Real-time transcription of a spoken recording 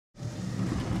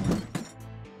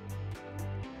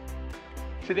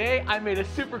Today I made a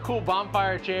super cool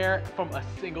bonfire chair from a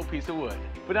single piece of wood.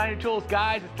 Put down your tools,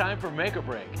 guys, it's time for Make or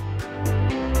Break.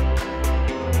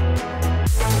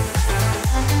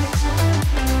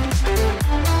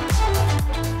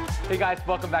 Hey guys,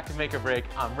 welcome back to Make or Break.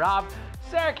 I'm Rob.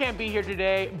 Sarah can't be here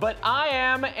today, but I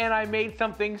am, and I made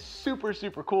something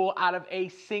super cool out of a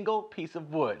single piece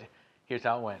of wood. Here's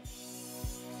how it went.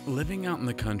 Living out in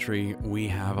the country, we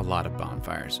have a lot of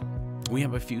bonfires. We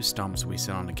have a few stumps we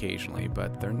sit on occasionally,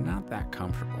 but they're not that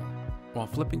comfortable. While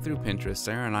flipping through Pinterest,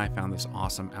 Sarah and I found this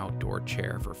awesome outdoor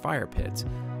chair for fire pits,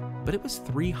 but it was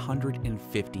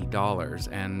 $350,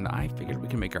 and I figured we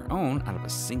could make our own out of a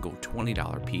single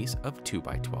 $20 piece of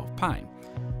 2x12 pine.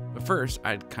 But first,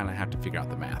 I'd kind of have to figure out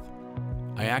the math.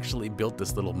 I actually built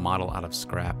this little model out of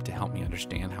scrap to help me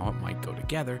understand how it might go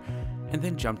together, and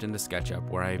then jumped into SketchUp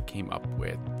where I came up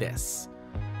with this.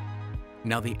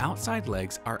 Now the outside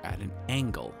legs are at an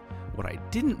angle. What I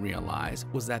didn't realize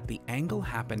was that the angle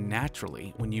happened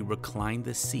naturally when you recline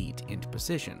the seat into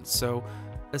position, so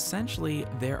essentially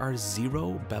there are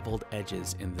 0 beveled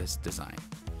edges in this design,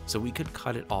 so we could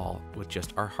cut it all with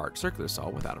just our Hart circular saw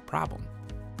without a problem.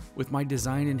 With my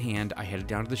design in hand, I headed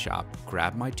down to the shop,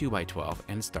 grabbed my 2x12,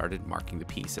 and started marking the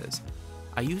pieces.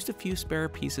 I used a few spare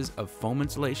pieces of foam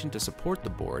insulation to support the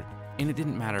board, and it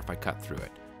didn't matter if I cut through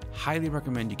it. Highly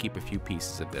recommend you keep a few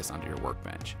pieces of this under your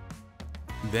workbench.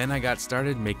 Then I got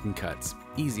started making cuts,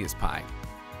 easy as pie.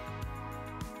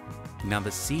 Now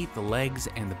the seat, the legs,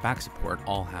 and the back support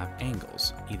all have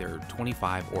angles, either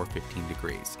 25 or 15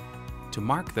 degrees. To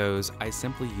mark those, I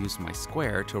simply used my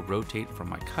square to rotate from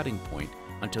my cutting point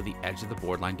until the edge of the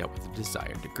board lined up with the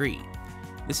desired degree.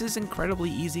 This is incredibly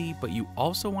easy, but you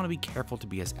also want to be careful to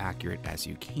be as accurate as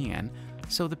you can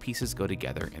so the pieces go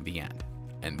together in the end.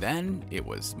 And then it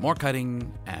was more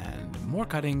cutting and more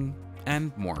cutting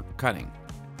and more cutting.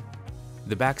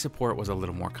 The back support was a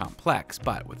little more complex,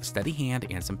 but with a steady hand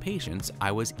and some patience,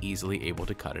 I was easily able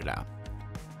to cut it out.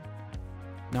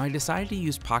 Now I decided to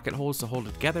use pocket holes to hold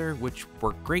it together, which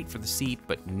worked great for the seat,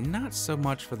 but not so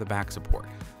much for the back support.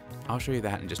 I'll show you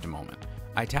that in just a moment.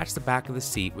 I attached the back of the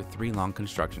seat with 3 long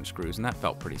construction screws, and that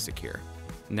felt pretty secure.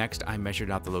 Next, I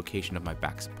measured out the location of my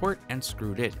back support and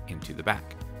screwed it into the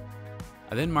back.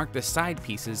 I then marked the side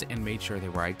pieces and made sure they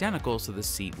were identical so the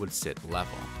seat would sit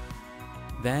level.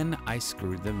 Then I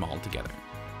screwed them all together.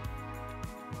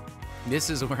 This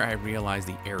is where I realized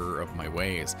the error of my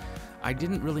ways. I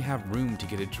didn't really have room to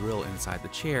get a drill inside the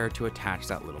chair to attach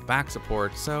that little back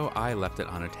support, so I left it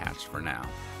unattached for now.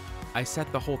 I set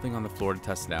the whole thing on the floor to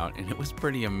test it out, and it was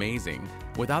pretty amazing.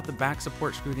 Without the back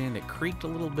support screwed in, it creaked a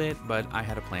little bit, but I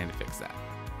had a plan to fix that.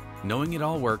 Knowing it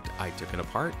all worked, I took it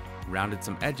apart, rounded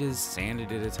some edges,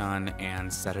 sanded it a ton,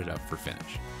 and set it up for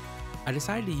finish. I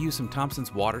decided to use some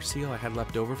Thompson's water seal I had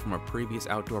left over from a previous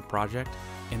outdoor project,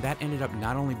 and that ended up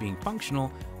not only being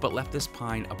functional, but left this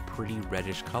pine a pretty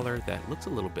reddish color that looks a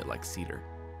little bit like cedar.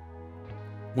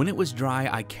 When it was dry,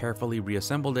 I carefully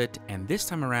reassembled it, and this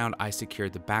time around I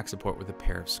secured the back support with a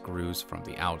pair of screws from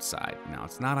the outside. Now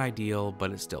it's not ideal,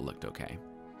 but it still looked okay.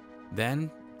 Then,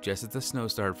 just as the snow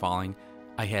started falling,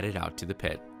 I headed out to the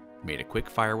pit, made a quick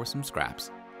fire with some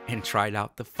scraps, and tried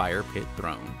out the fire pit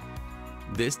throne.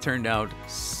 This turned out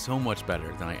so much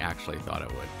better than I actually thought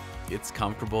it would. It's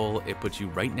comfortable, it puts you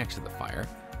right next to the fire,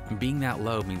 and being that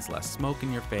low means less smoke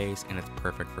in your face, and it's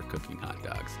perfect for cooking hot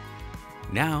dogs.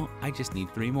 Now, I just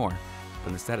need 3 more,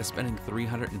 but instead of spending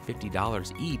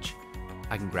 $350 each,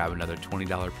 I can grab another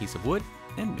 $20 piece of wood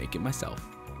and make it myself.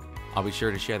 I'll be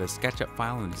sure to share the SketchUp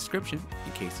file in the description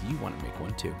in case you want to make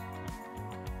one too.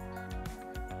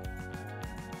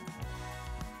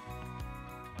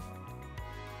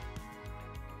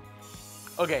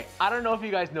 Okay, I don't know if you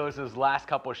guys noticed those last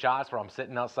couple of shots where I'm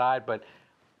sitting outside, but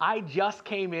I just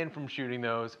came in from shooting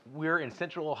those. We're in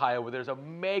central Ohio where there's a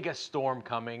mega storm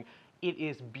coming. It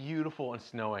is beautiful and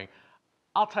snowing.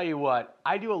 I'll tell you what,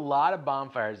 I do a lot of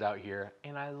bonfires out here,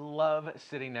 and I love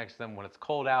sitting next to them when it's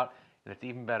cold out, and it's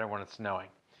even better when it's snowing.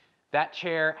 That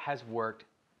chair has worked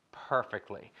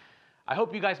perfectly. I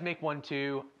hope you guys make one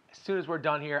too. As soon as we're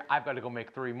done here, I've got to go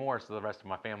make 3 more so the rest of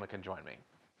my family can join me.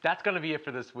 That's going to be it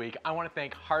for this week. I want to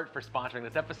thank Hart for sponsoring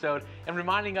this episode and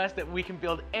reminding us that we can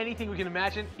build anything we can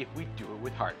imagine if we do it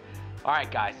with Hart. All right,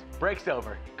 guys, break's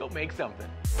over. Go make something.